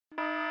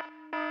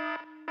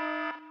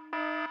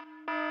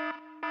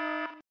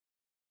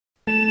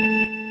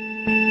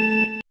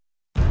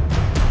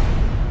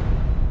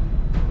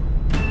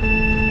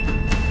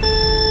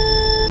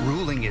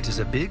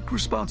a big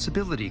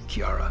responsibility,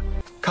 Kiara.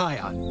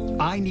 Kion,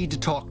 I need to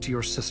talk to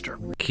your sister.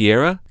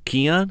 Kiara?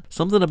 Kion?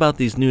 Something about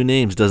these new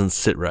names doesn't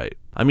sit right.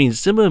 I mean,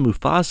 Simba and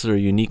Mufasa are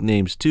unique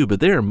names too, but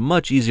they are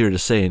much easier to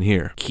say in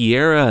here.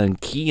 Kiara and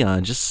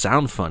Kion just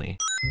sound funny.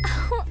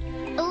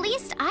 At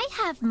least I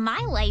have my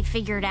life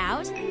figured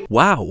out.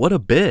 Wow, what a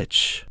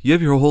bitch. You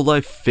have your whole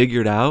life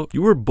figured out?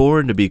 You were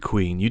born to be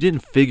queen. You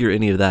didn't figure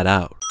any of that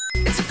out.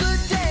 It's a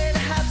good day to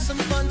have some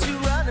fun to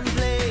run and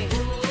play.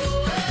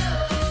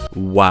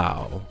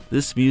 Wow.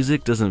 This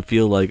music doesn't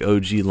feel like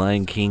OG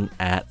Lion King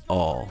at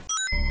all.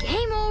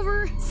 Game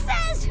over.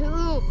 Says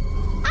who?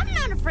 I'm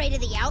not afraid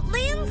of the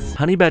Outlands.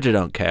 Honey Badger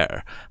don't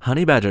care.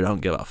 Honey Badger don't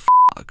give a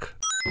fuck.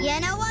 You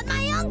know what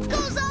my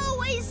uncles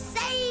always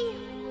say?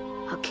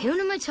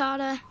 Hakuna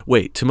Matata.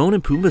 Wait, Timon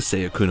and Pumbaa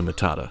say Hakuna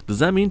Matata. Does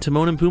that mean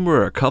Timon and Pumbaa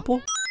are a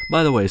couple?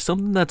 By the way,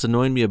 something that's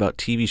annoyed me about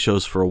TV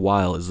shows for a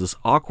while is this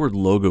awkward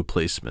logo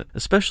placement,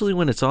 especially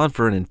when it's on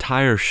for an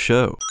entire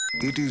show.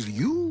 It is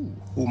you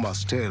who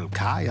must tell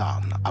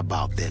Kion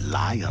about the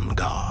Lion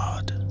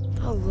Guard.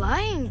 The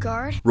Lion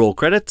Guard? Roll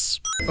credits.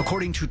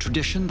 According to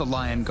tradition, the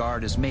Lion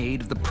Guard is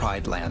made of the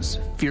Pride Land's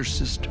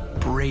fiercest,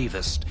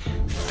 bravest,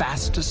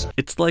 fastest.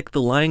 It's like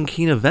the Lion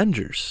King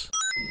Avengers.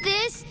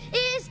 This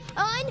is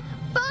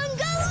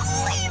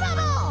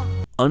unbelievable!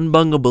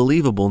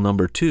 Unbelievable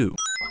number 2.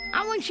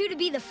 I want you to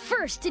be the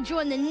first to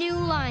join the new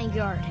Lion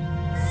Guard.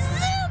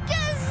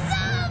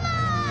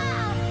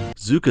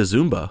 Zuka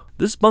Zumba?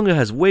 This bunga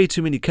has way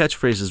too many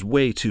catchphrases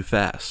way too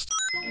fast.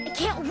 I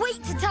can't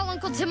wait to tell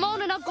Uncle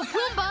Timon and Uncle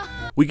Pumbaa.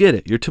 We get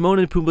it, you're Timon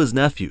and Pumbaa's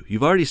nephew.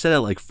 You've already said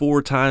it like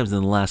 4 times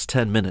in the last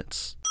 10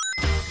 minutes.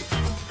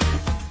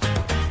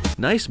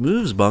 Nice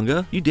moves,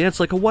 Bunga. You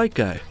dance like a white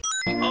guy.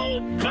 Oh,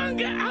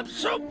 Bunga, I'm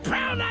so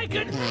proud I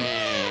could.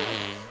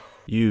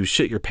 You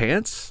shit your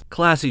pants?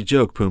 Classy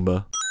joke,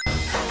 Pumbaa.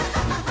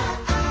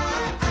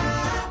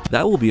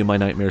 That will be in my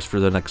nightmares for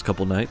the next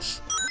couple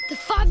nights. The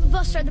 5 of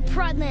us are the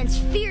Pride Land's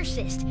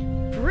fiercest,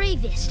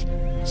 bravest,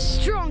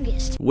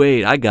 strongest.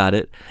 Wait, I got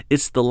it.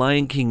 It's the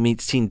Lion King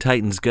meets Teen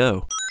Titans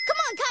Go. Come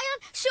on,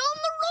 Kion, show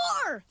him the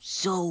roar!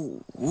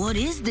 So, what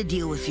is the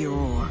deal with your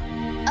roar?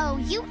 Oh,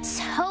 you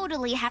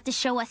totally have to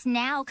show us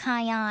now,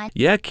 Kion.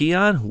 Yeah,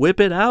 Kion, whip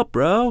it out,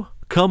 bro.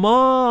 Come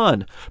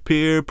on.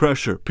 Peer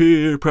pressure,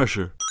 peer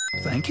pressure.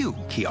 Thank you,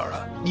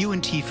 Kiara. You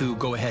and Tfue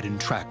go ahead and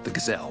track the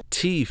gazelle.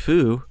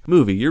 Tfue?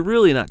 Movie, you're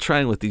really not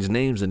trying with these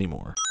names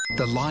anymore.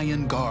 The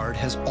Lion Guard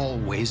has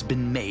always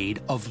been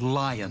made of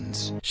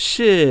lions.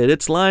 Shit,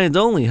 it's lions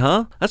only,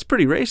 huh? That's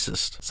pretty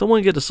racist.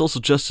 Someone get a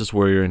social justice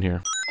warrior in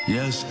here.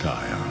 Yes,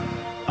 Kion.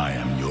 I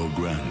am your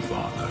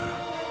grandfather.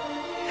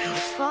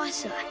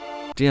 Mufasa.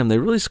 Damn, they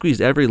really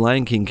squeezed every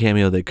Lion King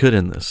cameo they could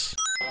in this.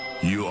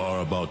 You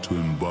are about to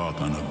embark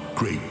on a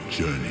great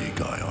journey,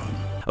 Kion.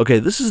 Okay,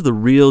 this is the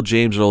real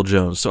James Earl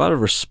Jones, so out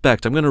of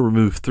respect, I'm going to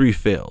remove 3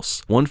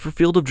 fails. 1 for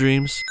Field of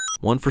Dreams,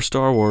 1 for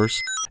Star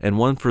Wars, and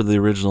 1 for the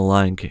original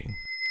Lion King.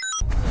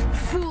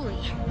 Fully.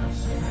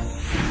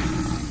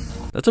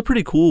 That's a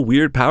pretty cool,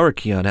 weird power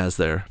Kion has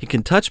there. He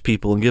can touch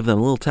people and give them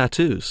little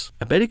tattoos.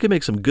 I bet he could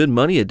make some good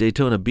money at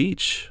Daytona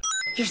Beach.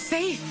 You're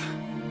safe.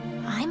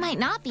 I might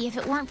not be if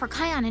it weren't for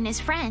Kion and his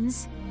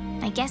friends.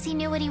 I guess he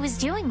knew what he was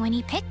doing when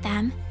he picked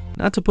them.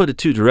 Not to put it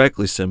too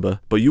directly,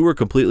 Simba, but you were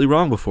completely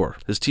wrong before.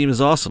 This team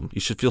is awesome. You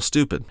should feel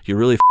stupid. You're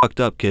really fucked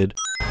up, kid.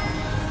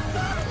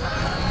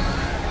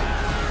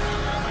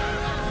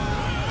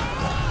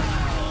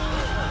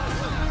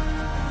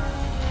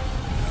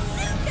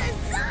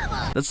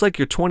 That's like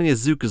your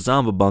 20th Zuka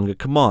Zamba, Bunga.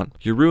 Come on.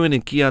 You're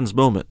ruining Kion's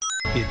moment.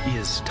 It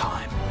is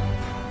time.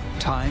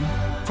 Time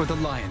for the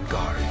Lion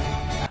Guard.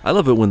 I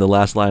love it when the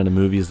last line of the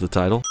movie is the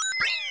title.